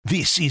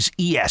This is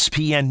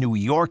ESPN New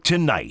York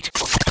Tonight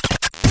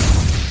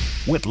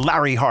with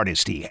Larry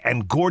Hardesty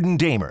and Gordon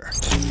Damer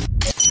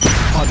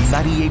on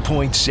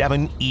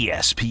 98.7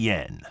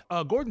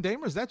 ESPN. Gordon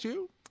Damer, is that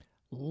you?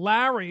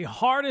 Larry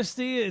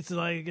Hardesty, it's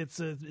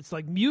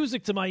like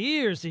music to my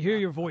ears to hear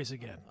your voice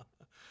again.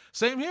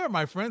 Same here,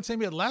 my friend.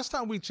 Same here. Last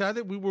time we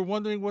chatted, we were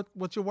wondering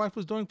what your wife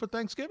was doing for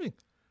Thanksgiving.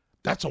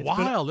 That's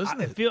isn't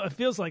it? It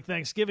feels like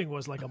Thanksgiving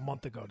was like a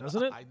month ago,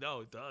 doesn't it? I know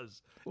it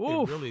does.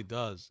 Oof. It really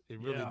does. It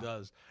really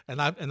does. And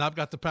I've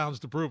got the pounds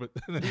to prove it.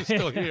 And he's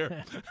still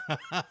here.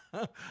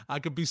 I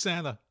could be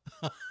Santa.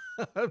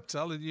 I'm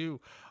telling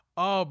you.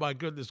 Oh my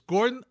goodness,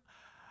 Gordon.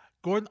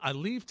 I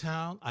leave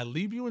town. I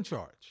leave you in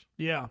charge.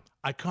 Yeah.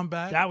 I come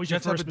back. That was your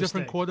Jets first have a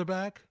different mistake.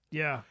 quarterback.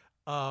 Yeah.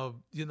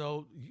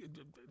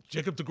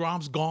 Jacob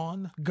deGrom's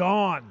gone.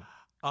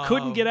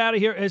 Couldn't get out of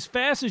here as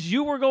fast as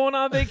you were going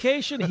on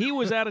vacation. He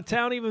was out of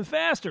town even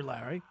faster,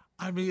 Larry.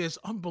 I mean, it's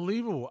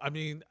unbelievable. I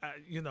mean,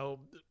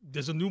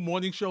 there's a new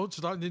morning show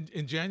starting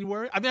in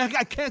January. I mean,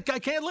 I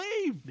can't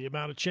leave. The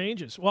amount of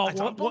changes. Well,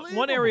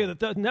 one area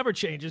that never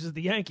changes is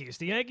the Yankees.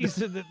 The Yankees,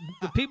 the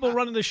people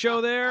running the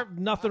show there,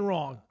 nothing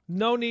wrong.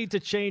 No need to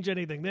change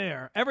anything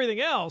there. Everything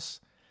else,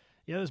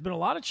 there's been a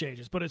lot of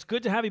changes, but it's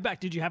good to have you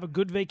back. Did you have a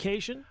good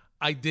vacation?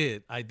 I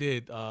did.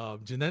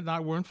 Jeanette and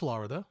I were in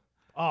Florida.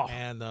 Oh,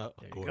 and there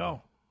you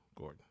go.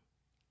 Gordon,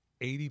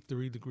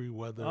 83-degree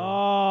weather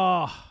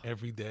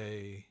every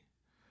day.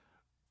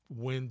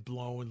 Wind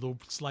blowing, little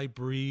slight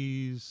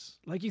breeze.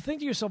 Like you think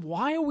to yourself,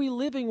 why are we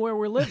living where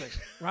we're living,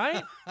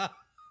 right?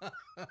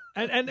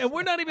 and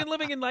we're not even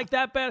living in like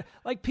that bad.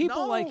 Like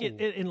people like it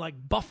in like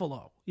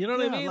Buffalo. You know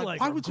what I mean? Like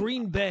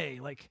Green Bay.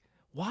 Like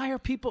why are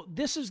people?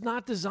 This is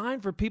not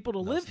designed for people to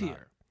live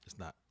here. It's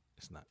not.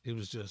 It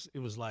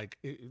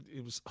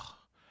was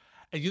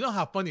and you know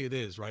how funny it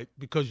is, right?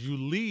 Because you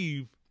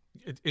leave.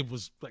 It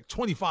was like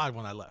 25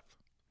 when I left.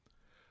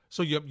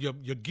 So you're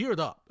geared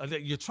up.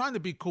 You're trying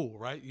to be cool,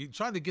 right? You're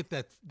trying to get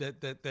that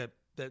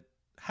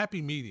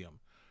happy medium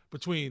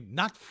between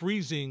not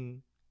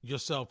freezing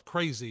yourself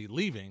crazy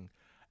leaving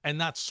and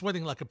not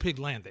sweating like a pig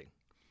landing.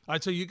 All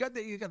right, so you got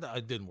that.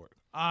 It didn't work.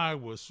 I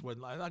was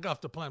sweating. I got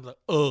off the plane. I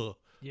was like,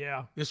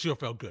 yeah. It sure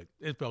felt good.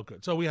 It felt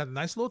good. So we had a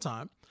nice little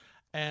time,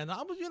 and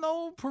I was,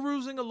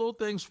 perusing a little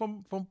things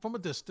from a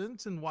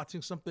distance and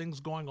watching some things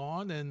going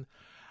on. And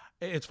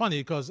it's funny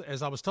because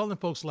as I was telling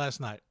folks last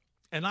night.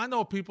 And I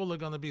know people are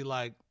going to be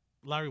like,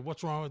 Larry,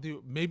 what's wrong with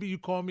you? Maybe you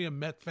call me a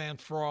Met fan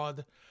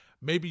fraud.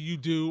 Maybe you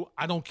do.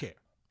 I don't care.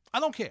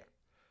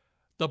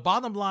 The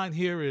bottom line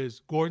here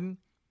is, Gordon,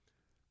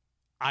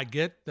 I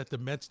get that the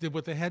Mets did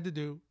what they had to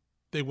do.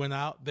 They went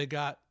out. They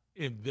got,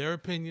 in their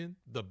opinion,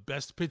 the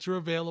best pitcher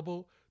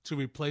available to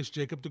replace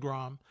Jacob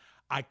deGrom.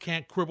 I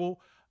can't quibble.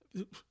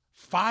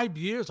 5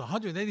 years,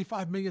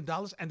 $185 million,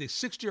 and a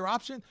 6-year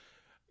option.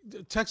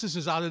 Texas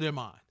is out of their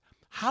mind.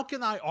 How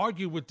can I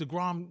argue with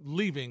deGrom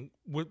leaving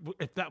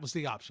if that was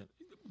the option?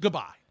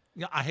 Goodbye.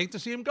 I hate to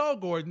see him go,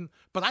 Gordon,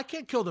 but I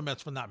can't kill the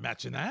Mets for not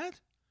matching that.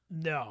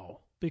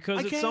 No,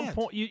 because at some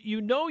point,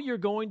 you're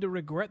going to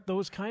regret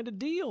those kind of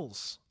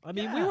deals. I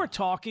mean, we were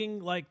talking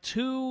like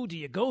 2. Do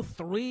you go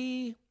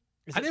 3?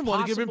 I didn't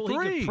want to give him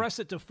 3. He could press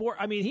it to 4.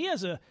 I mean, he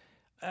has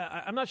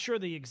I'm not sure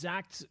the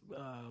exact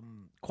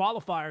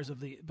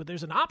qualifiers but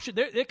there's an option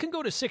there. It can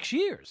go to 6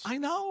 years. I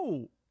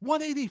know.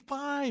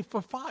 185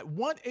 for 5,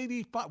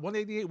 185,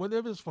 188,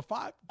 whatever it is for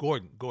 5.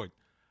 Gordon.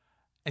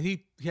 And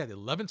he had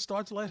 11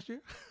 starts last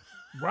year.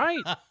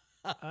 Right.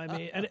 I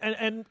mean,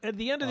 and at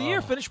the end of the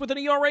year, finished with an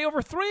ERA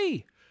over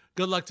 3.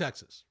 Good luck,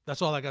 Texas.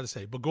 That's all I got to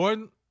say. But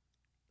Gordon,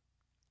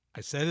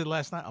 I said it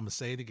last night. I'm going to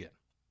say it again.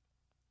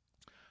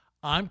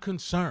 I'm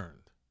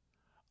concerned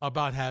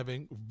about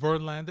having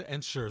Verlander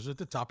and Scherzer at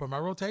the top of my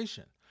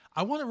rotation.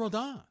 I want a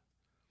Rodon.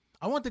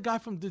 I want the guy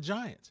from the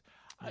Giants.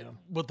 Yeah.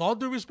 With all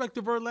due respect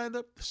to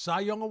Verlander,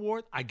 Cy Young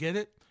Award, I get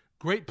it.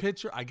 Great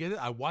pitcher, I get it.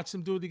 I watched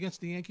him do it against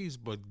the Yankees.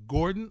 But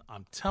Gordon,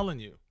 I'm telling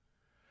you,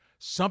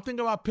 something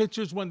about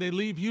pitchers when they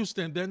leave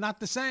Houston, they're not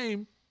the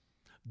same.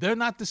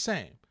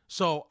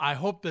 So I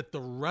hope that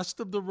the rest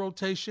of the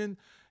rotation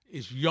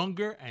is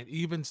younger and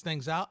evens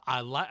things out.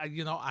 I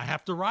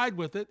have to ride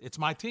with it. It's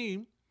my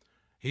team.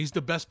 He's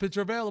the best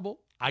pitcher available.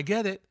 I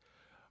get it.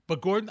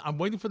 But Gordon, I'm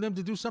waiting for them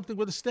to do something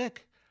with a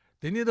stick.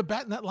 They need a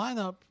bat in that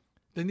lineup.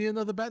 They need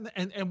another bat.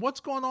 And what's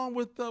going on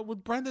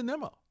with Brandon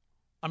Nimmo?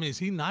 I mean, is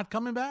he not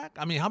coming back?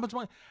 I mean, how much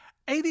money?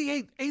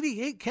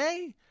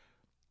 $88K?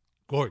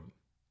 Gordon.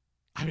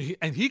 I mean,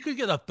 and he could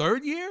get a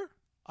 3rd year?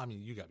 I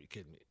mean, you got to be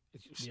kidding me.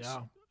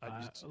 Yeah.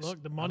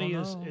 Look, the money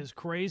is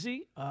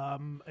crazy.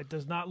 It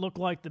does not look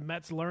like the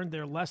Mets learned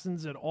their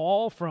lessons at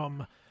all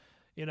from,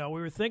 we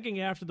were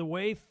thinking after the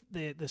way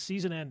the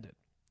season ended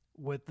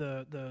with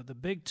the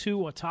big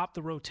 2 atop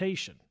the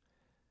rotation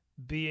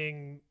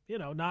being,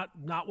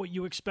 not what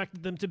you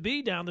expected them to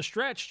be down the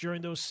stretch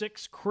during those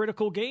 6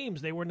 critical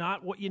games. They were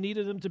not what you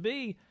needed them to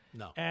be.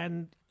 No.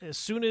 And as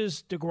soon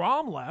as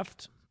deGrom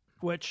left,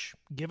 which,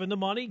 given the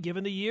money,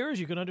 given the years,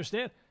 you can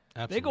understand,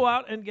 Absolutely. They go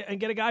out and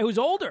get a guy who's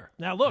older.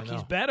 Now, look,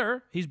 he's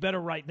better. He's better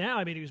right now.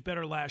 I mean, he was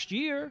better last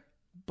year,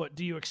 But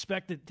do you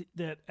expect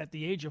that at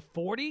the age of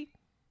 40,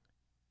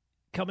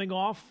 coming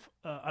off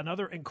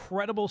another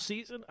incredible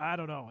season? I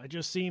don't know. It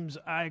just seems,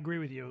 I agree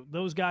with you.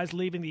 Those guys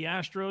leaving the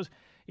Astros,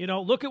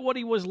 look at what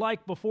he was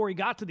like before he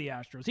got to the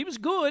Astros. He was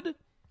good.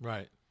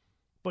 Right.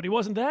 But he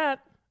wasn't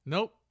that.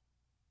 Nope.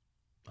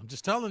 I'm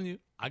just telling you,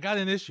 I got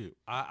an issue.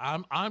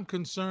 I'm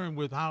concerned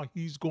with how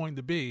he's going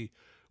to be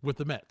with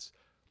the Mets.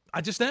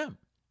 I just am.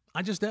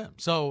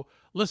 So,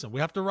 listen, we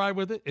have to ride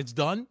with it. It's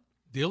done.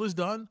 Deal is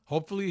done.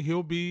 Hopefully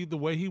he'll be the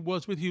way he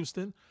was with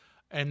Houston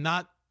and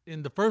not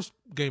in the first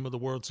game of the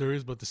World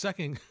Series, but the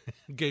second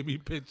game he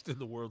pitched in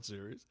the World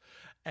Series.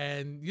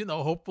 And,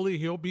 hopefully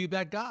he'll be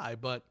that guy.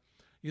 But,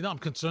 I'm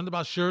concerned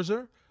about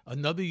Scherzer.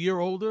 Another year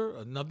older,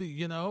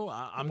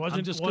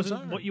 I'm just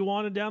concerned. What you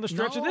wanted down the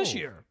stretch of this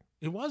year.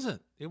 It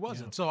wasn't. Yeah.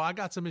 So I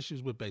got some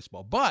issues with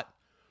baseball. But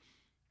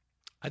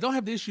I don't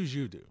have the issues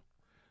you do.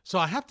 So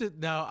I have to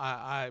now.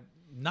 I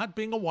not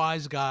being a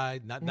wise guy.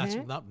 Not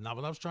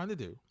what I was trying to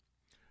do.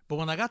 But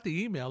when I got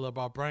the email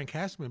about Brian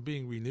Cashman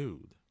being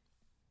renewed,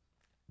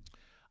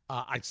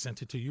 I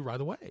sent it to you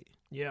right away.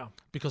 Yeah,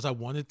 because I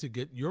wanted to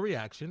get your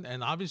reaction,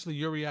 and obviously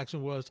your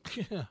reaction was,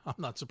 "I'm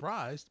not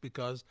surprised,"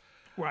 because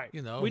right,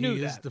 we knew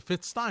he is the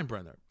fifth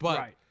Steinbrenner.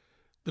 But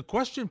the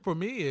question for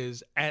me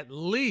is, at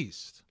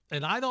least,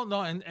 and I don't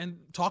know, and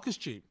talk is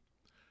cheap.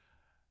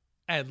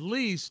 At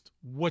least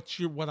what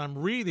I'm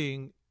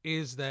reading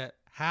is that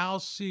Hal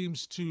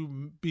seems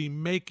to be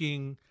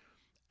making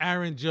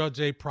Aaron Judge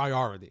a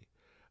priority.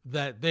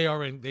 That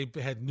they've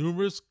had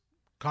numerous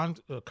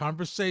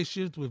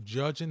conversations with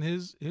Judge and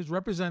his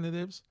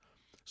representatives.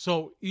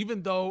 So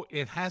even though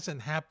it hasn't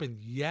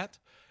happened yet,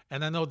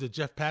 and I know that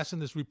Jeff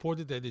Passan has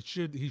reported that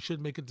he should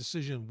make a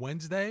decision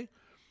Wednesday.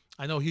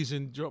 I know he's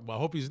I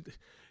hope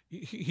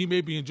he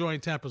may be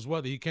enjoying Tampa's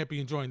weather. He can't be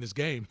enjoying this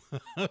game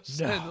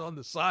on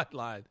the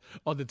sideline,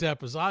 on the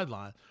Tampa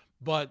sideline.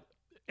 But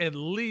at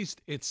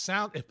least it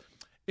sounds.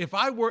 If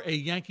I were a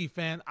Yankee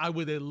fan, I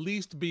would at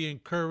least be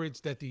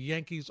encouraged that the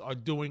Yankees are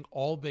doing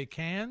all they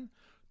can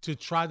to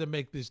try to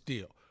make this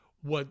deal.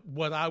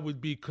 What I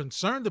would be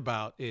concerned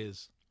about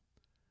is,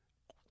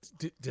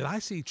 did I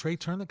see Trey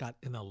Turner got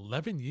an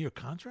 11-year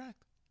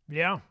contract?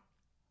 Yeah.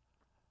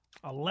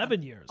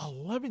 11 years.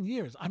 11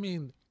 years. I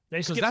mean,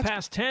 they skipped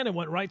past 10 and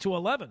went right to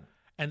 11.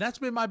 And that's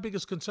been my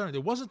biggest concern.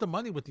 It wasn't the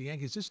money with the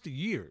Yankees, it's the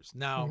years.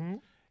 Now,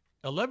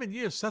 11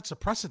 years sets a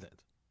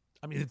precedent.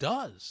 I mean, it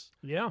does.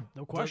 Yeah,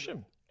 no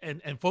question.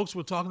 And folks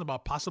were talking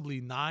about possibly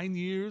 9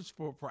 years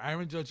for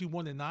Aaron Judge. He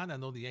wanted 9. I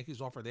know the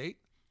Yankees offered 8.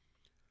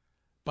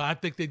 But I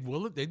think they'd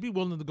be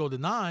willing to go to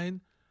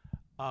 9.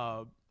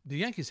 The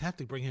Yankees have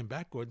to bring him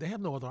back, Gordon. They have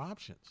no other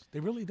options.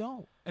 They really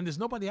don't. And there's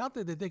nobody out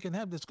there that they can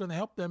have that's going to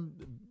help them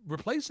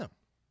replace him.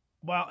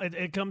 Well,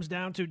 it comes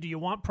down to, do you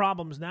want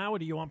problems now or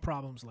do you want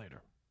problems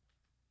later?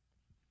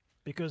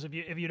 Because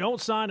if you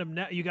don't sign him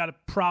now, you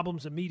got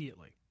problems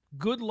immediately.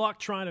 Good luck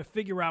trying to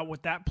figure out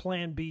what that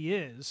plan B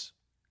is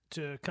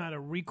to kind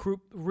of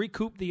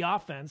recoup the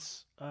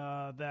offense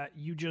that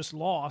you just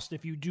lost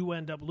if you do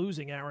end up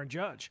losing Aaron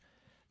Judge.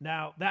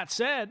 Now, that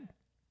said,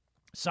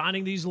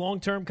 signing these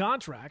long-term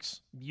contracts,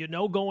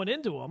 going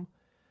into them,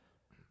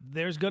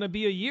 there's going to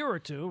be a year or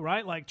two,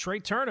 right? Like Trey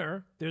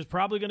Turner, there's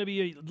probably going to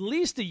be at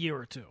least a year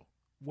or two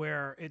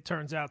where it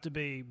turns out to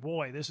be,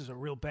 boy, this is a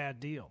real bad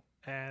deal.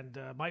 And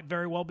might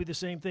very well be the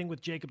same thing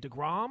with Jacob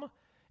deGrom.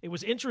 It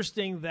was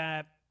interesting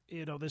that,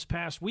 this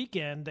past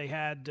weekend they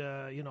had,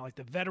 like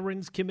the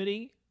Veterans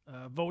Committee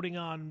voting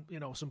on,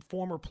 some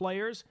former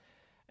players.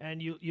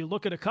 And you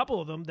look at a couple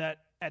of them that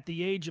at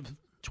the age of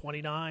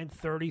 29,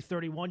 30,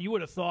 31, you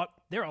would have thought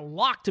they're a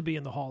lock to be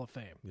in the Hall of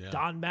Fame. Yeah.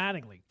 Don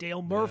Mattingly,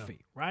 Dale Murphy,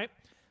 right?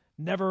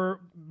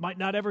 Might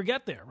not ever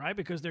get there, right?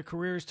 Because their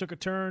careers took a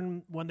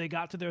turn when they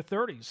got to their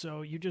 30s.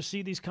 So you just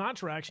see these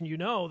contracts and you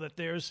know that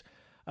there's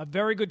a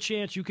very good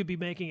chance you could be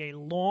making a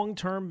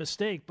long-term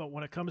mistake. But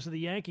when it comes to the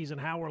Yankees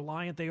and how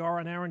reliant they are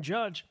on Aaron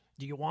Judge,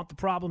 do you want the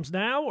problems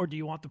now or do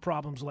you want the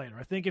problems later?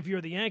 I think if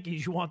you're the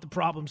Yankees, you want the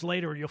problems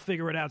later and you'll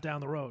figure it out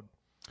down the road.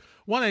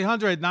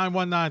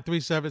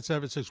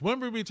 1-800-919-3776. When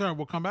we return,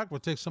 we'll come back.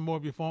 We'll take some more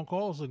of your phone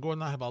calls. And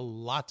Gordon and I have a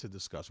lot to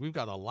discuss. We've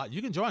got a lot.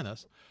 You can join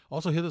us.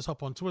 Also hit us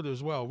up on Twitter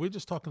as well. We're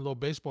just talking a little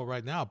baseball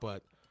right now,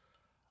 but,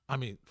 I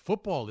mean,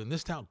 football in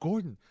this town.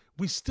 Gordon,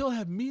 we still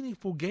have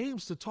meaningful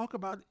games to talk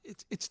about.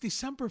 It's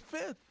December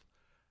 5th,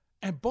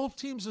 and both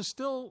teams are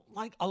still,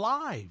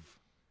 alive.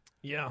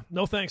 Yeah.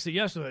 No thanks to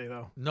yesterday,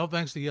 though. No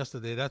thanks to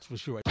yesterday, that's for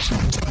sure.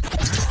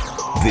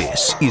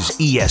 This is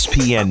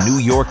ESPN New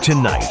York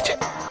Tonight.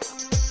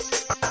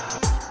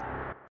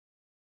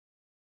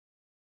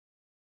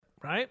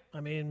 Right? I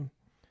mean,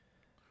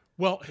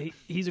 well,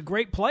 he's a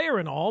great player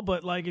and all,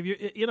 but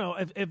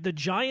if the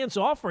Giants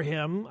offer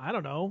him, I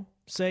don't know,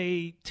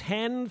 say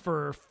 10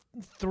 for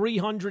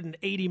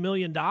 $380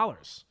 million, the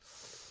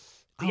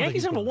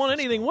Yankees haven't won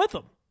anything with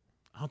him.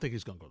 I don't think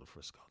he's going to go to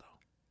Frisco, though.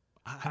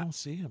 I don't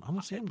see him. I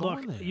don't see him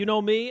going there. You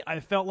know me, I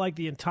felt like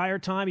the entire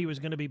time he was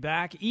going to be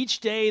back.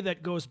 Each day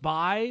that goes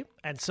by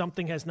and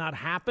something has not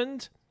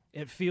happened,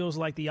 it feels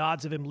like the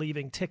odds of him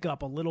leaving tick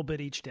up a little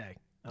bit each day.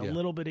 a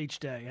little bit each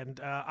day. And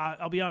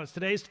I'll be honest,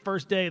 today's the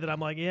first day that I'm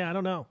like, yeah, I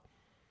don't know.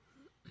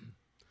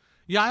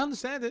 Yeah, I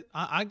understand it.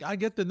 I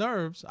get the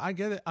nerves. I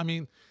get it. I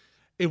mean,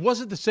 it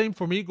wasn't the same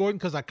for me, Gordon,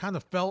 because I kind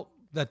of felt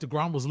that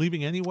deGrom was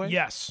leaving anyway.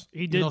 Yes,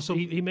 he did.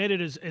 He made it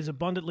as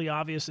abundantly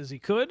obvious as he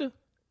could.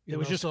 It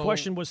was just a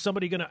question, was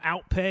somebody going to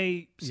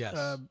outpay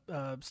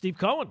Steve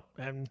Cohen?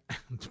 And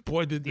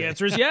boy, did the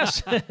answer is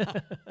yes.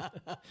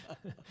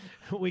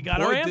 We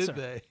got our answer.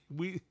 Did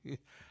they.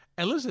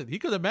 And listen, he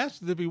could have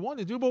matched it if he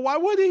wanted to, but why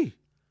would he?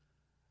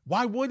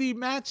 Why would he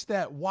match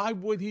that? Why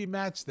would he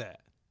match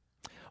that?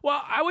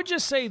 Well, I would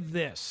just say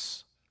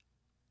this.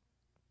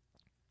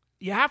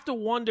 You have to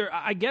wonder,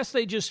 I guess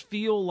they just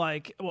feel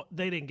like, well,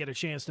 they didn't get a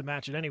chance to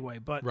match it anyway,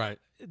 but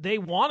they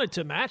wanted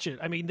to match it.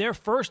 I mean, their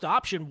first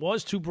option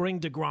was to bring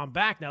deGrom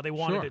back. Now, they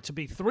wanted it to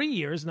be 3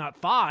 years, not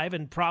 5,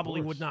 and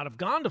probably would not have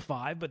gone to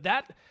 5, but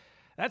that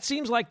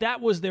seems like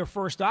that was their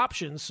first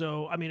option.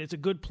 So, I mean, it's a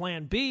good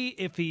plan B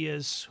if he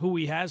is who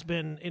he has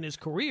been in his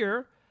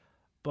career,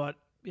 but,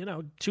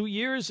 2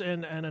 years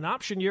and an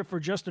option year for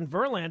Justin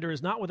Verlander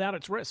is not without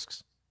its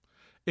risks.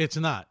 It's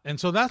not. And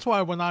so that's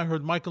why when I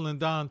heard Michael and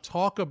Don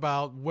talk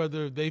about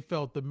whether they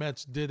felt the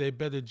Mets did a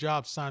better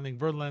job signing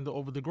Verlander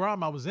over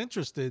deGrom, I was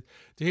interested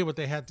to hear what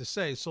they had to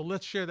say. So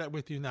let's share that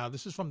with you now.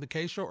 This is from the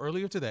K Show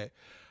earlier today.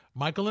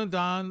 Michael and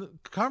Don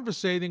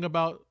conversating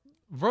about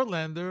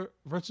Verlander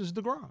versus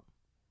deGrom.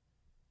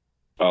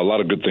 A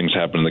lot of good things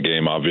happened in the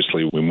game.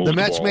 Obviously, we moved the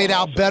Mets made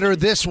out better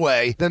this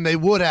way than they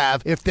would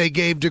have if they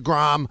gave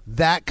deGrom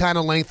that kind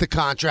of length of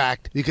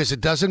contract, because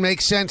it doesn't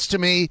make sense to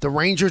me. The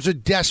Rangers are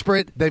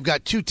desperate. They've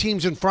got 2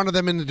 teams in front of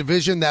them in the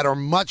division that are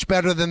much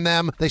better than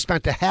them. They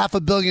spent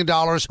 $500 million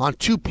on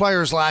 2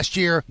 players last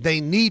year. They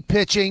need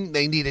pitching.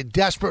 They need it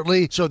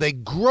desperately, so they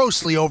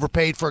grossly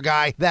overpaid for a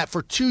guy that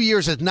for 2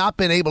 years has not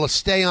been able to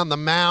stay on the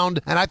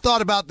mound. And I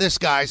thought about this,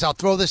 guys. I'll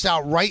throw this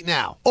out right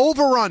now.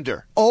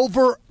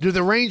 Over, do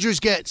the Rangers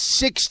get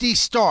 60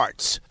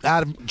 starts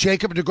out of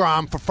Jacob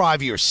deGrom for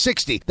 5 years?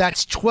 60.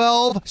 That's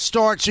 12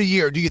 starts a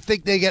year. Do you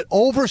think they get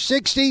over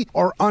 60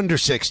 or under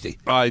 60?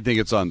 I think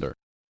it's under.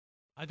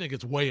 I think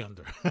it's way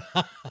under.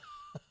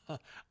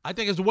 I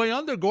think it's way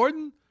under,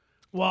 Gordon.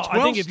 Well,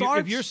 I think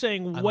if you're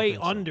saying way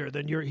under,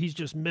 then he's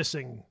just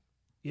missing,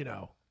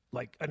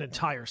 like an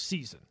entire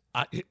season.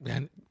 I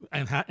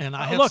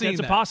have seen it's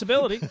a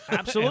possibility.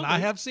 Absolutely. And I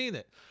have seen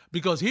it.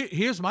 Because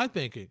here's my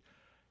thinking.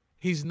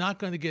 He's not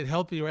going to get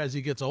healthier as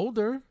he gets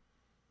older.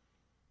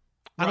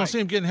 I don't see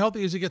him getting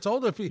healthy as he gets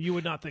older. You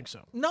would not think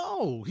so.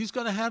 No, he's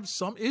going to have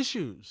some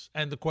issues,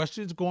 and the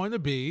question is going to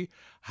be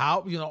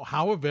how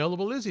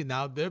available is he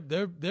now?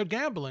 They're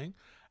gambling,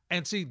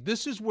 and see,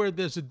 this is where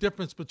there's a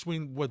difference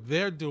between what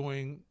they're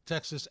doing,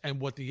 Texas, and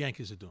what the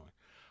Yankees are doing.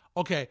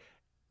 Okay,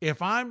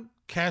 if I'm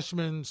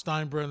Cashman,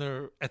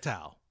 Steinbrenner, et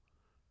al.,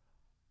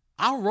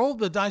 I'll roll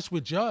the dice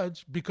with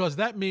Judge because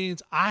that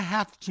means I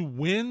have to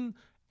win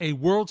a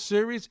World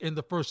Series in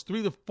the first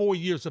 3 to 4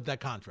 years of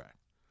that contract.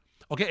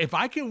 Okay, if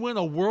I can win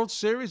a World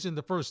Series in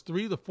the first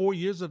 3 to 4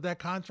 years of that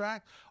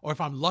contract, or if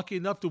I'm lucky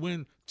enough to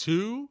win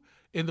 2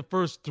 in the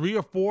first 3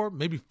 or 4,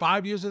 maybe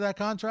 5 years of that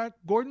contract,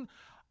 Gordon,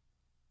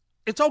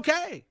 it's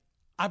okay.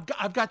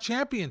 I've got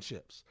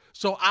championships.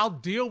 So I'll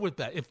deal with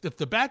that. If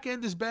the back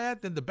end is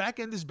bad, then the back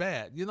end is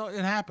bad.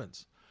 It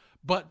happens.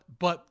 But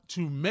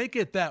to make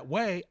it that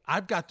way,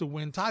 I've got to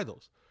win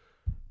titles.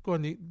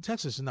 Gordon,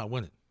 Texas is not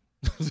winning.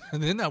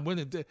 They're not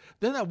winning.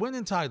 They're not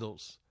winning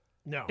titles.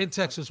 No, in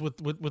Texas with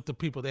the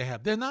people they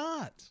have, they're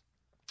not.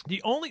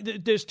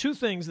 There's 2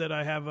 things that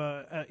I have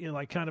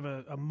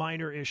a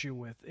minor issue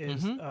with.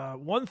 Is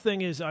one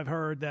thing is I've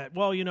heard that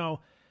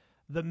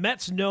the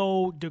Mets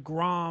know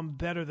deGrom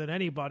better than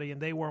anybody, and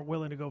they weren't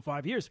willing to go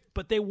 5 years,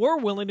 but they were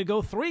willing to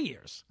go 3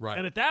 years. Right.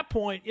 And at that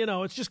point,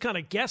 it's just kind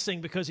of guessing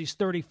because he's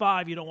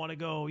 35. You don't want to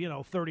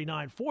go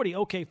 39, 40.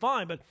 Okay,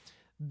 fine, but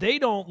they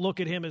don't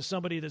look at him as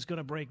somebody that's going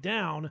to break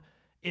down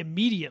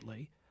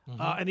immediately.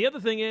 And the other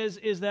thing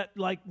is that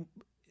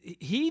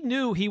he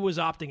knew he was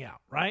opting out,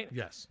 right?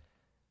 Yes.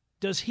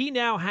 Does he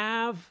now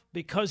have,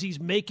 because he's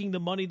making the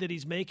money that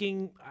he's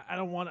making, I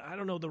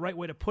don't know the right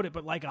way to put it,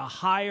 but like a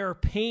higher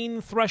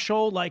pain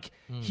threshold,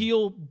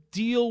 he'll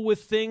deal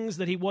with things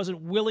that he wasn't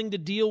willing to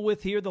deal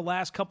with here the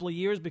last couple of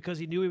years because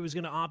he knew he was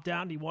going to opt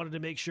out and he wanted to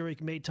make sure he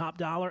made top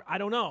dollar? I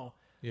don't know.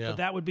 Yeah. But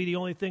that would be the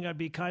only thing I'd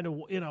be kind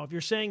of, if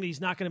you're saying that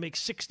he's not going to make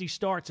 60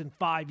 starts in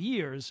 5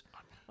 years,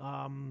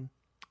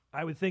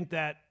 I would think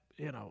that,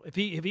 if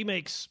he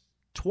makes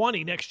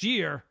 20 next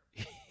year,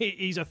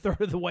 he's a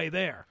third of the way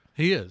there.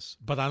 He is,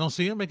 but I don't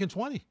see him making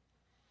 20.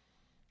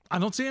 I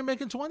don't see him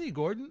making 20,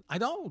 Gordon. I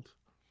don't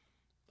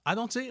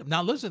see him.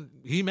 Now, listen,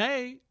 he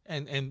may,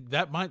 and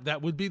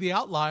that would be the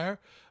outlier,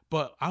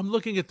 but I'm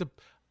looking at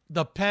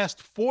the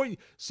past 4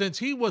 since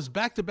he was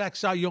back-to-back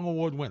Cy Young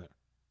Award winner.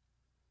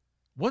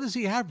 What has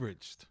he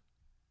averaged?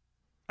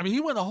 I mean,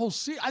 he went a whole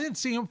season. I didn't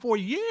see him for a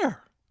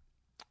year.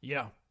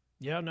 Yeah.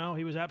 Yeah, no,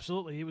 he was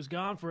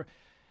gone for,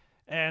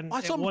 and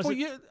I saw him for a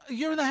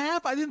year and a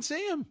half. I didn't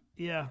see him.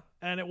 Yeah,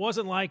 and it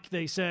wasn't like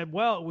they said,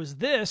 well, it was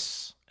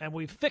this, and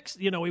we fixed,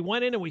 we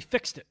went in and we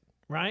fixed it,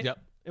 right? Yep.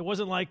 It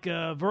wasn't like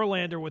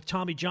Verlander with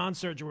Tommy John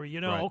surgery,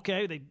 Right.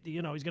 okay,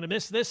 he's going to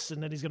miss this,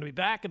 and then he's going to be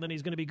back, and then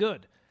he's going to be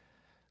good.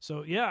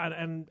 So, yeah,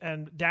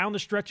 and down the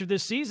stretch of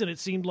this season, it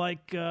seemed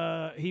like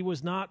he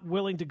was not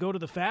willing to go to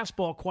the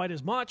fastball quite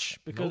as much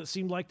because it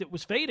seemed like it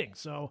was fading.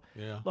 So,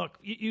 look,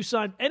 you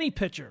signed any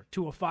pitcher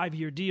to a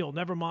 5-year deal,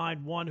 never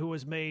mind one who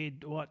has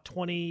made,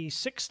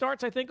 26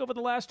 starts, I think, over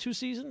the last 2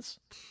 seasons?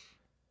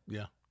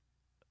 Yeah.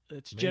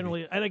 It's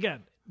generally – and,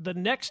 again, the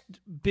next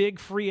big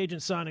free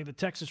agent signing the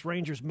Texas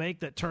Rangers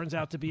make that turns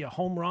out to be a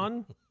home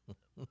run,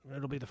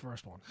 it'll be the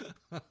first one.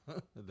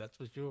 That's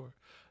for sure.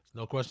 There's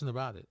no question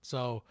about it.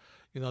 So,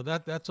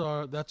 that's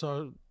our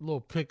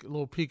little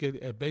peek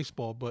at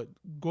baseball. But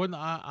Gordon,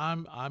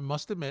 I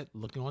must admit,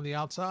 looking on the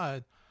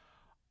outside,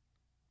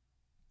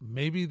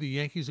 maybe the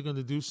Yankees are going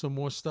to do some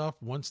more stuff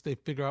once they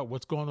figure out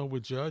what's going on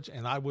with Judge,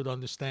 and I would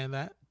understand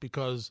that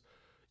because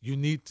you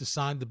need to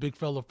sign the big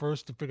fella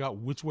first to figure out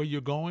which way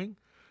you're going.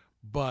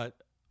 But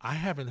I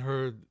haven't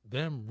heard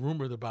them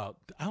rumored about.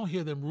 I don't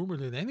hear them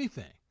rumored in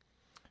anything.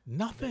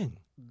 Nothing.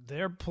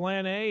 Their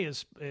plan A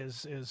is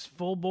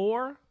full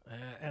bore,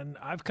 and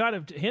I've kind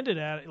of hinted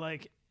at it.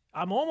 Like,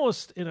 I'm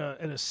almost in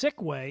a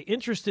sick way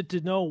interested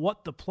to know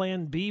what the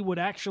plan B would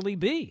actually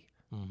be.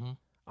 Mm-hmm.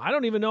 I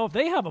don't even know if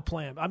they have a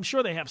plan. I'm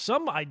sure they have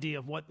some idea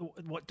of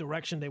what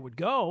direction they would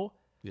go.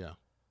 Yeah.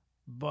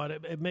 But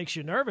it makes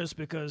you nervous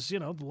because,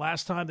 the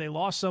last time they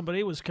lost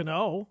somebody was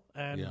Cano,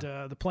 and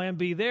the plan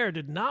B there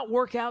did not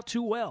work out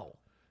too well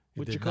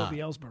with Jacoby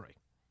Ellsbury.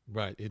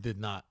 Right, it did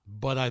not.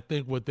 But I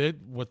think what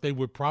they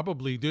would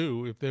probably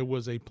do if there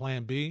was a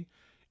plan B,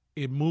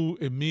 it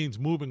means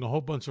moving a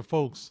whole bunch of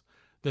folks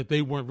that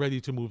they weren't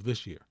ready to move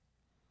this year.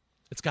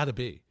 It's got to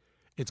be.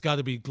 It's got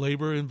to be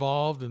Glaber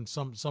involved and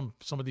some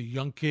of the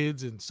young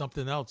kids and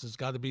something else. It's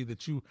got to be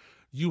that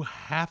you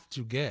have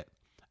to get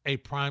a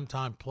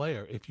primetime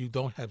player if you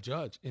don't have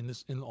Judge in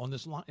this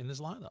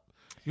lineup.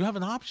 You have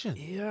an option.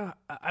 Yeah,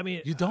 I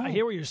mean, you don't. I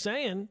hear what you're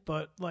saying,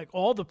 but like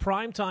all the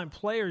primetime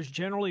players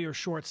generally are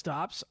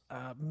shortstops.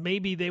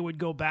 Maybe they would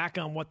go back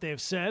on what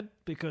they've said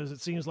because it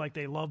seems like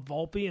they love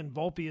Volpe, and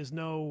Volpe is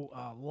no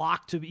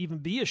lock to even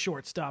be a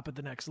shortstop at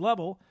the next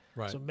level.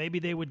 Right. So maybe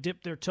they would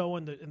dip their toe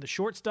in the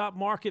shortstop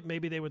market.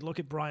 Maybe they would look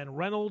at Brian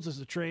Reynolds as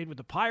a trade with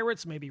the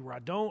Pirates. Maybe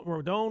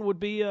Rodon would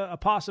be a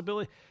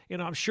possibility.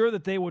 I'm sure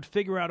that they would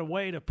figure out a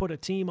way to put a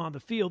team on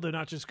the field. They're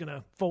not just going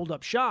to fold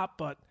up shop,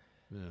 but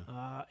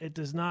it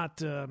does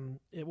not.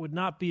 It would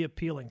not be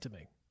appealing to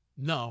me.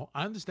 No,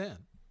 I understand,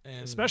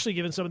 and especially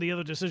given some of the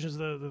other decisions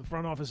the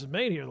front office has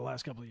made here the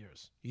last couple of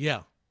years.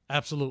 Yeah,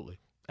 absolutely.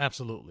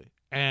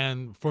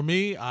 And for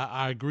me,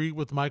 I agree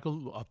with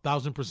Michael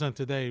 1,000%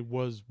 today.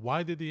 Was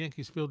why did the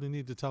Yankees feel the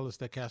need to tell us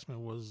that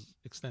Cashman was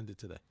extended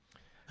today?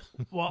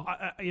 Well,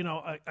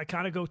 I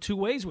kind of go two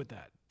ways with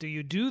that. Do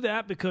you do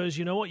that because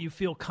you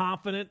feel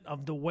confident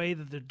of the way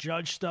that the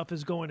Judge stuff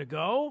is going to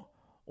go,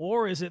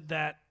 or is it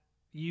that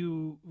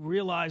you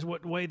realize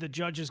what way the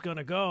Judge is going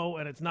to go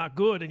and it's not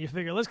good, and you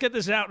figure, let's get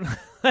this out.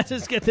 Let's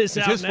just get this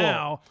out his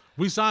now. Fault.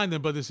 We signed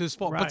him, but it's his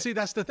fault. Right. But see,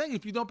 that's the thing.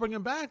 If you don't bring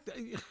him back,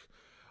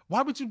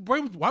 why would you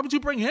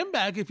bring him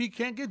back if he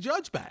can't get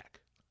Judge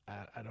back?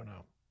 I don't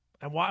know.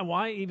 And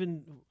why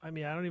even? I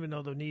mean, I don't even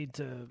know the need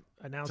to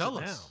announce Tell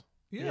it us.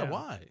 now. Yeah,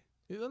 why?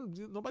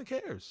 Nobody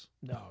cares.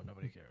 No,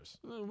 nobody cares.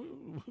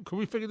 Could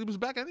we figure he was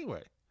back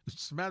anyway? It's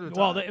just a matter of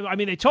time. Well,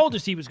 they told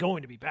us he was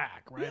going to be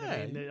back, right?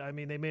 Yeah.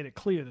 They made it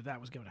clear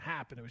that was going to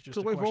happen. It was just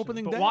a question. For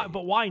opening day.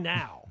 But why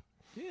now?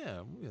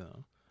 Yeah,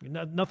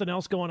 Nothing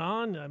else going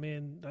on. I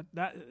mean,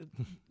 that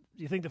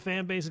you think the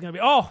fan base is going to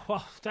be? Oh,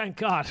 well, thank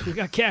God we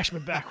got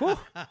Cashman back. Whew.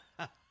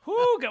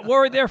 Got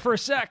worried there for a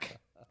sec.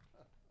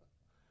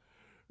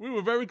 We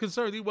were very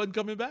concerned he wasn't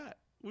coming back.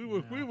 We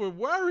were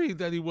worried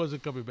that he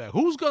wasn't coming back.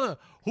 Who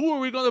are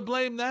we gonna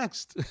blame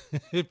next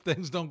if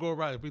things don't go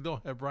right? If we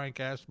don't have Brian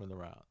Cashman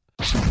around.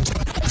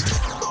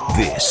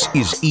 This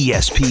is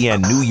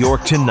ESPN New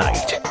York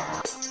Tonight.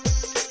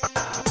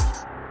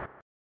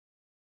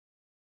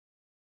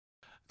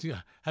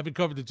 Having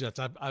covered the Jets,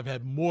 I've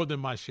had more than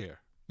my share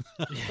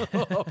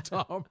of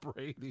Tom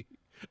Brady.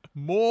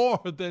 More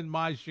than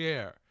my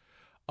share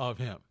of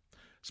him.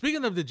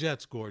 Speaking of the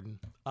Jets, Gordon,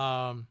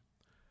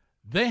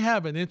 they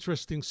have an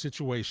interesting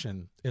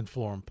situation in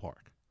Florham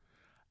Park.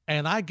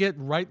 And I get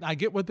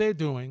what they're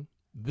doing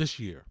this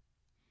year.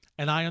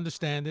 And I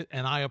understand it,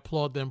 and I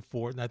applaud them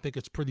for it, and I think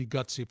it's pretty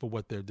gutsy for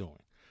what they're doing.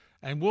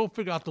 And we'll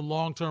figure out the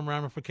long-term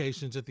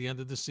ramifications at the end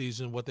of the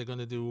season, what they're going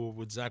to do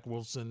with Zach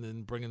Wilson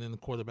and bringing in the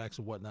quarterbacks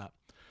and whatnot.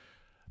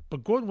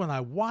 But, Gordon, when I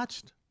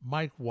watched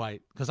Mike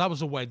White, because I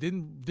was away,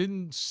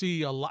 didn't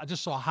see a lot,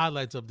 just saw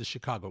highlights of the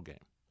Chicago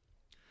game.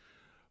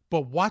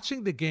 But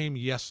watching the game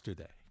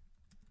yesterday,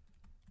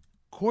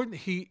 Gordon,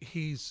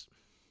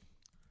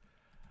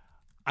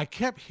 I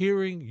kept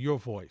hearing your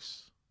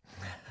voice.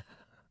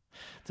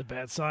 It's a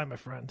bad sign, my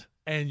friend.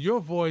 And your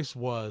voice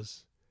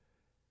was,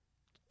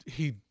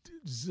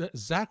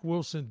 Zach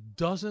Wilson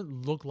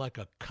doesn't look like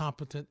a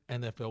competent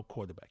NFL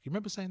quarterback. You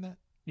remember saying that?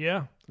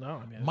 Yeah.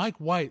 No, I mean, Mike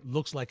White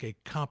looks like a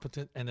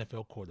competent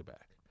NFL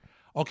quarterback.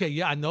 Okay,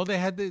 yeah, I know they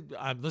had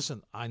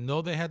I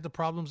know they had the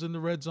problems in the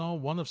red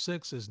zone. 1 of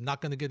 6 is not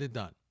going to get it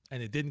done,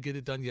 and it didn't get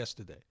it done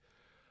yesterday.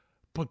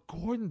 But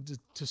Gordon,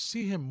 to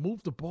see him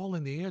move the ball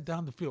in the air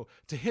down the field,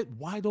 to hit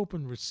wide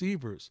open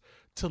receivers,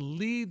 to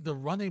lead the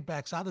running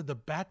backs out of the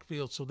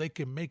backfield so they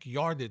can make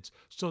yardage,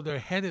 so they're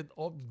headed,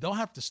 don't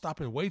have to stop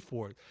and wait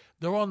for it.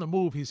 They're on the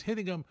move. He's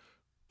hitting them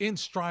in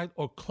stride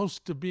or close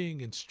to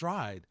being in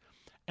stride.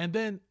 And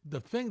then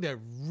the thing that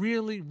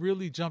really,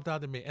 really jumped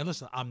out at me, and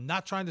listen, I'm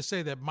not trying to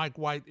say that Mike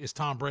White is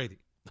Tom Brady.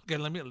 Okay,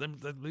 let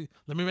me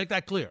make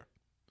that clear.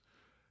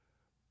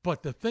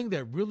 But the thing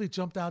that really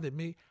jumped out at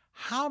me,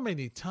 how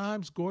many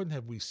times, Gordon,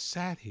 have we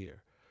sat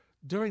here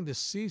during the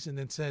season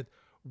and said,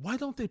 why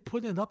don't they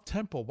put in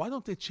up-tempo? Why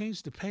don't they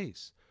change the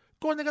pace?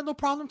 Gordon, they got no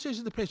problem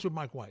changing the pace with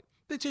Mike White.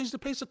 They changed the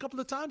pace a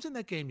couple of times in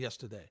that game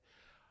yesterday.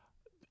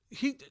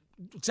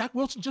 Zach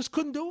Wilson just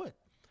couldn't do it.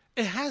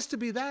 It has to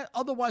be that.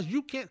 Otherwise,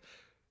 you can't.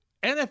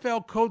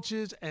 NFL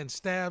coaches and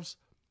staffs,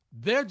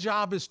 their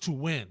job is to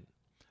win.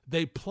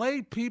 They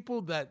play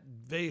people that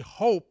they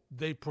hope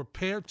they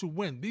prepare to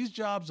win. These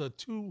jobs are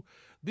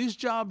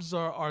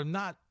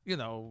not,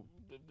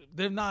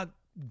 they're not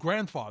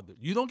grandfathered.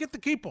 You don't get to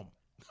keep them,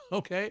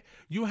 okay?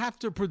 You have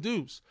to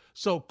produce.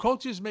 So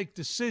coaches make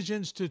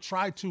decisions to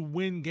try to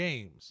win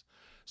games.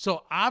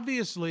 So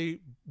obviously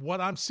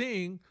what I'm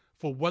seeing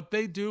for what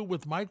they do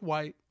with Mike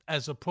White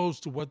as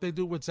opposed to what they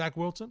do with Zach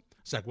Wilson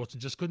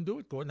just couldn't do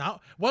it.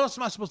 Now, what else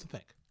am I supposed to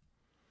think?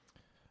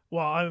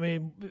 Well, I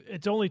mean,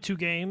 it's only 2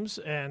 games,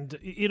 and,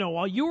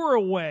 while you were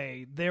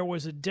away, there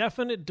was a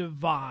definite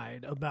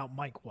divide about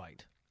Mike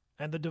White.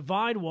 And the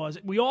divide was,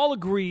 we all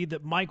agreed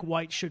that Mike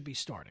White should be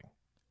starting.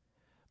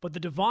 But the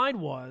divide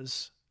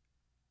was,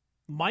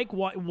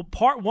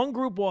 one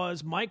group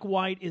was, Mike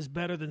White is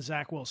better than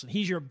Zach Wilson.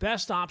 He's your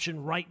best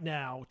option right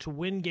now to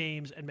win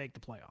games and make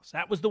the playoffs.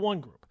 That was the one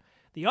group.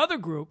 The other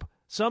group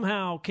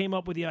somehow came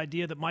up with the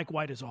idea that Mike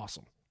White is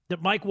awesome,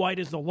 that Mike White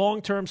is the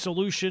long-term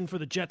solution for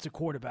the Jets at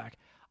quarterback.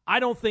 I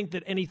don't think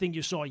that anything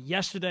you saw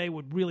yesterday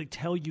would really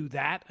tell you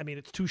that. I mean,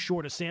 it's too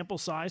short a sample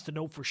size to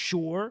know for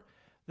sure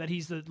that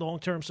he's the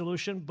long-term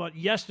solution. But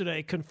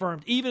yesterday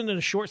confirmed, even in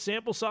a short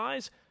sample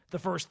size, the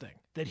first thing,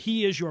 that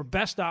he is your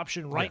best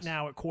option right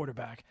now at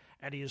quarterback,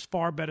 and he is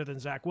far better than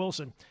Zach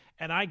Wilson.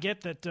 And I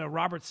get that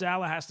Robert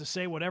Saleh has to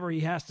say whatever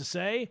he has to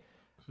say.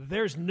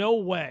 There's no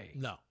way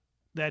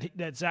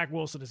that Zach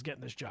Wilson is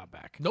getting this job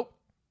back. Nope.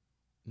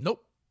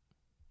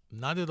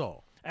 Not at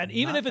all. And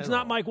even if it's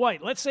not Mike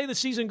White, let's say the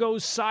season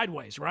goes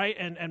sideways, right?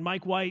 And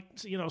Mike White,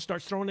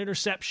 starts throwing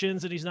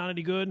interceptions and he's not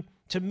any good.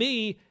 To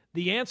me,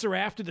 the answer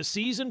after the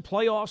season,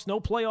 playoffs, no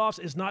playoffs,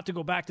 is not to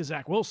go back to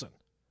Zach Wilson.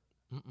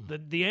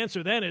 The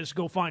answer then is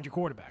go find your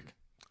quarterback,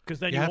 because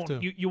then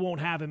you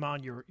won't have him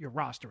on your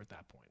roster at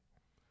that point.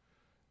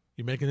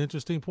 You make an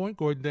interesting point,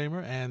 Gordon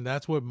Damer, and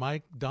that's what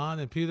Mike, Don,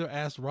 and Peter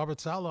asked Robert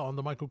Saleh on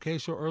the Michael Kay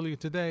show earlier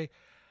today,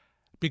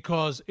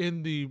 because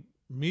in the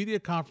media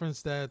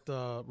conference that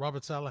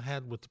Robert Saleh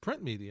had with the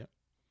print media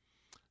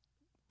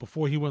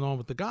before he went on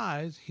with the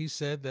guys, he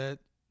said that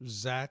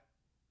Zach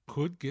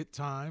could get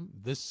time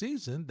this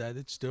season, that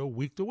it's still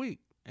week to week.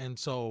 And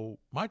so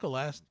Michael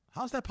asked,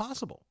 how's that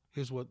possible?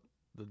 Here's what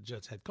the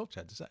Jets head coach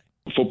had to say.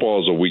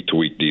 Football is a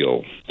week-to-week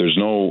deal. There's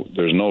no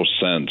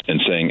sense in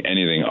saying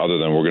anything other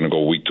than we're going to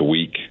go week to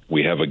week.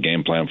 We have a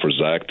game plan for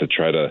Zach to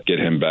try to get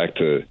him back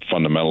to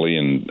fundamentally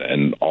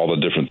and all the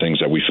different things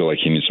that we feel like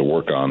he needs to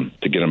work on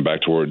to get him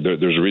back to where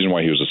there's a reason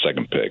why he was a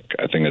second pick.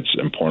 I think it's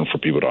important for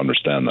people to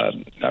understand that.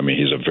 I mean,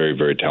 he's a very,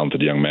 very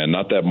talented young man.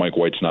 Not that Mike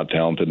White's not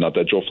talented, not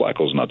that Joe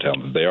Flacco's not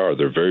talented. They are.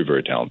 They're very,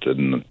 very talented,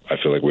 and I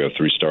feel like we have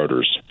 3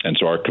 starters. And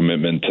so our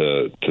commitment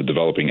to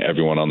developing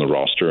everyone on the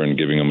roster and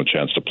giving them a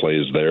chance to play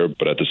is there,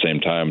 but at the same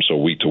time, so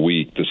week to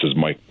week, this is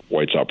Mike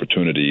White's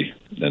opportunity,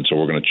 and so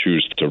we're going to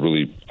choose to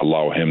really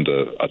allow him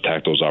to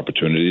attack those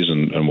opportunities,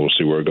 and we'll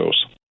see where it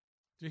goes.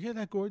 Do you hear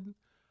that, Gordon?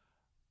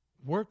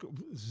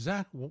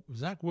 Zach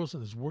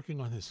Wilson is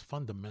working on his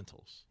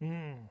fundamentals.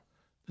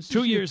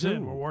 2 years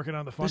in, we're working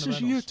on the fundamentals.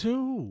 This is year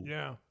 2.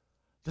 Yeah.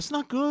 That's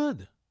not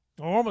good.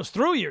 We're almost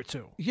through year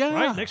 2. Yeah.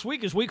 Right? Next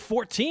week is week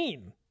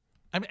 14.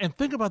 I mean, and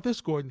think about this,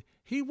 Gordon.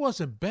 He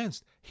wasn't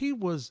benched. He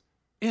was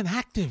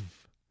inactive.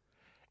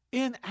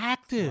 Right,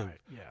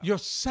 yeah. Your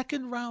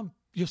second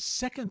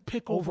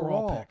pick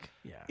overall. Pick.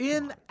 Yeah,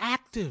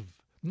 inactive.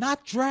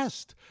 Not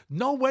dressed.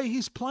 No way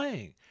he's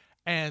playing.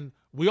 And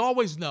we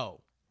always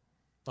know,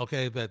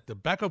 okay, that the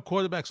backup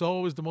quarterback's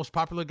always the most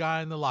popular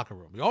guy in the locker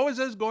room. He always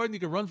says, Gordon, you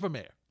can run for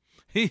mayor.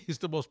 He's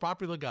the most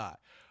popular guy.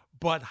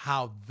 But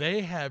how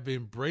they have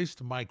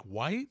embraced Mike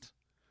White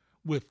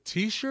with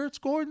T-shirts,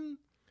 Gordon,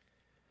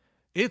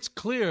 it's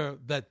clear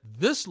that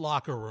this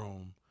locker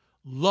room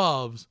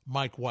loves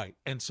Mike White.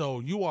 And so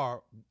you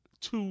are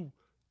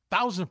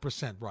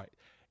 2,000% right.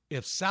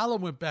 If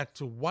Saleh went back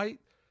to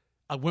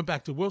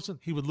Wilson,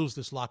 he would lose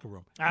this locker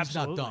room.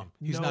 Absolutely. He's not dumb.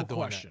 He's not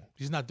doing that.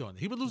 He's not doing it.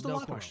 He would lose the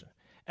locker room.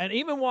 And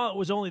even while it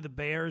was only the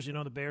Bears,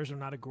 the Bears are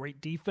not a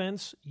great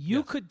defense,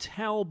 you could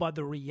tell by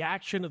the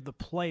reaction of the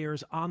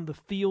players on the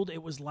field,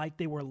 it was like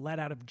they were let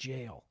out of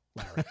jail.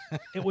 Larry.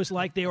 It was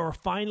like they were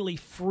finally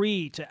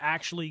free to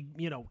actually,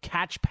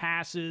 catch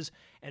passes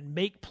and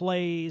make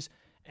plays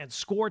and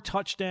score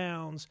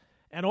touchdowns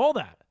and all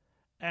that.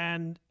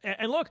 And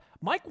look,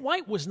 Mike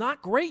White was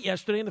not great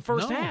yesterday in the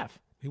first half.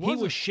 He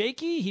was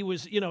shaky. He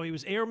was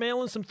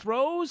airmailing some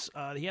throws.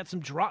 He had some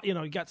drop.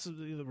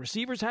 The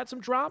receivers had some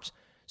drops.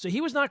 So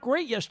he was not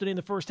great yesterday in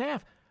the first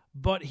half.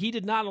 But he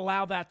did not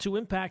allow that to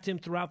impact him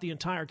throughout the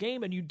entire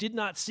game. And you did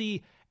not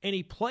see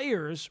any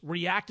players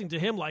reacting to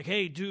him like,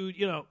 "Hey, dude,"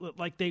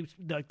 like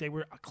they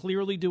were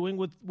clearly doing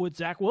with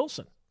Zach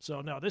Wilson.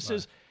 So no, this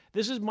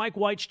is Mike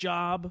White's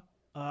job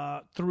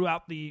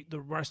throughout the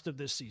rest of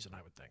this season,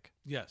 I would think.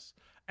 Yes.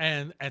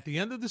 And at the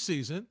end of the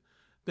season,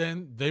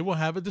 then they will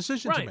have a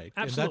decision to make.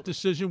 Absolutely. And that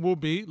decision will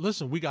be,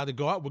 listen, we got to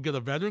go out. We'll get a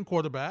veteran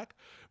quarterback.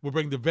 We'll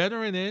bring the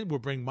veteran in. We'll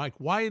bring Mike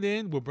White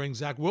in. We'll bring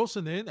Zach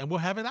Wilson in, and we'll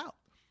have it out.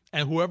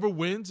 And whoever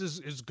wins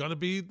is going to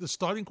be the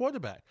starting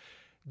quarterback.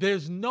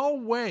 There's no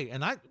way,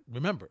 and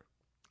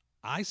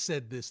I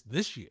said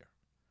this year,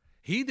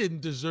 he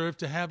didn't deserve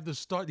to have the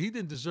start. He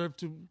didn't deserve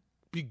to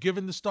be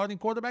given the starting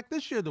quarterback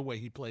this year the way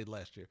he played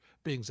last year,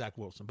 being Zach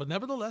Wilson. But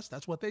nevertheless,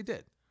 that's what they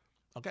did.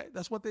 Okay,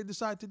 that's what they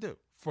decided to do.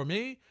 For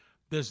me,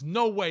 there's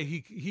no way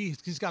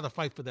he's got to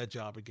fight for that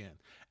job again.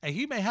 And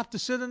he may have to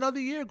sit another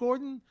year,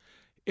 Gordon.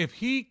 If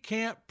he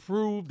can't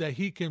prove that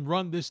he can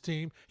run this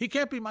team, he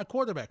can't be my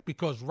quarterback,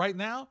 because right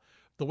now,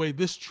 the way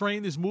this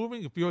train is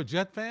moving, if you're a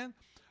Jet fan,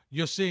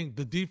 you're seeing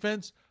the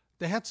defense.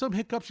 They had some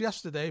hiccups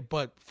yesterday,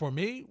 but for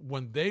me,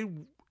 when they,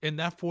 in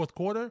that fourth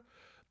quarter,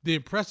 the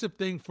impressive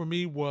thing for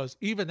me was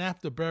even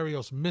after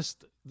Berrios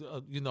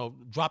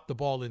dropped the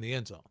ball in the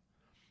end zone.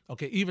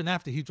 Okay, even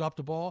after he dropped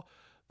the ball,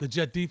 the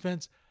Jet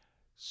defense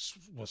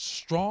was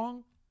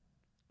strong,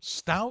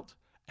 stout,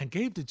 and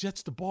gave the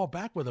Jets the ball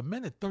back with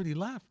 1:30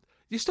 left.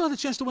 You still had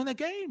a chance to win that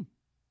game.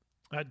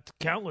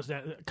 Countless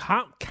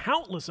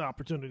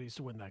opportunities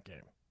to win that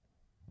game.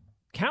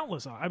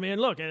 Countless. I mean,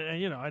 look,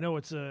 and I know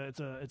it's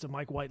a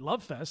Mike White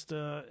love fest.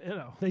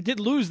 They did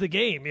lose the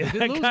game.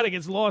 That kind of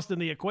gets lost in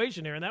the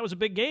equation here, and that was a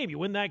big game. You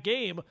win that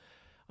game.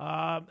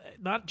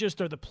 Not just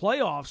are the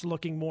playoffs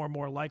looking more and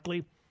more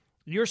likely,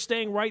 you're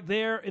staying right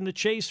there in the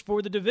chase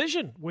for the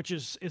division, which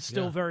is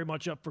still very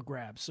much up for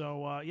grabs.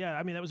 So,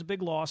 that was a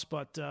big loss.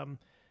 But,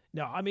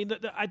 no, I mean,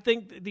 I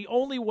think the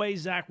only way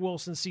Zach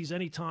Wilson sees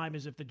any time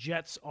is if the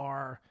Jets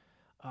are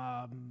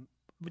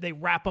they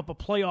wrap up a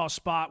playoff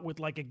spot with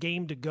like a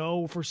game to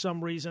go for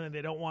some reason, and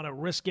they don't want to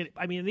risk it.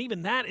 I mean,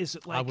 even that is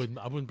like I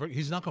wouldn't.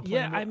 He's not going to play.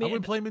 I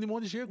wouldn't play him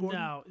anymore this year, Gordon.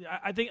 No,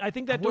 I think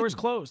that door is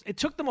closed. It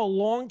took them a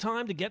long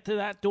time to get to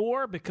that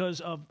door because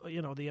of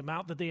the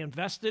amount that they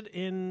invested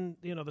in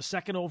the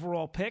second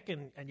overall pick,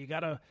 and you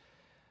gotta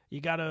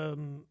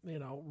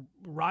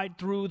ride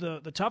through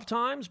the tough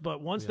times.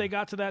 But once they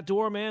got to that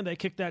door, man, they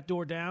kicked that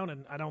door down,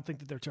 and I don't think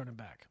that they're turning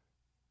back.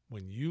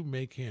 When you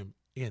make him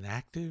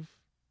inactive,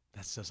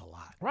 that says a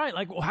lot. Right.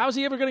 Like, well, how's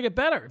he ever going to get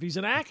better if he's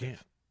inactive? He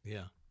can't.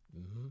 Yeah.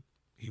 Mm-hmm.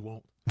 He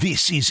won't.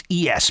 This is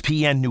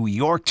ESPN New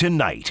York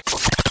Tonight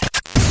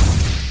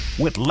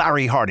with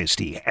Larry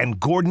Hardesty and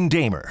Gordon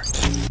Damer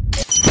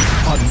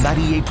on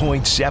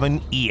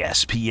 98.7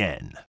 ESPN.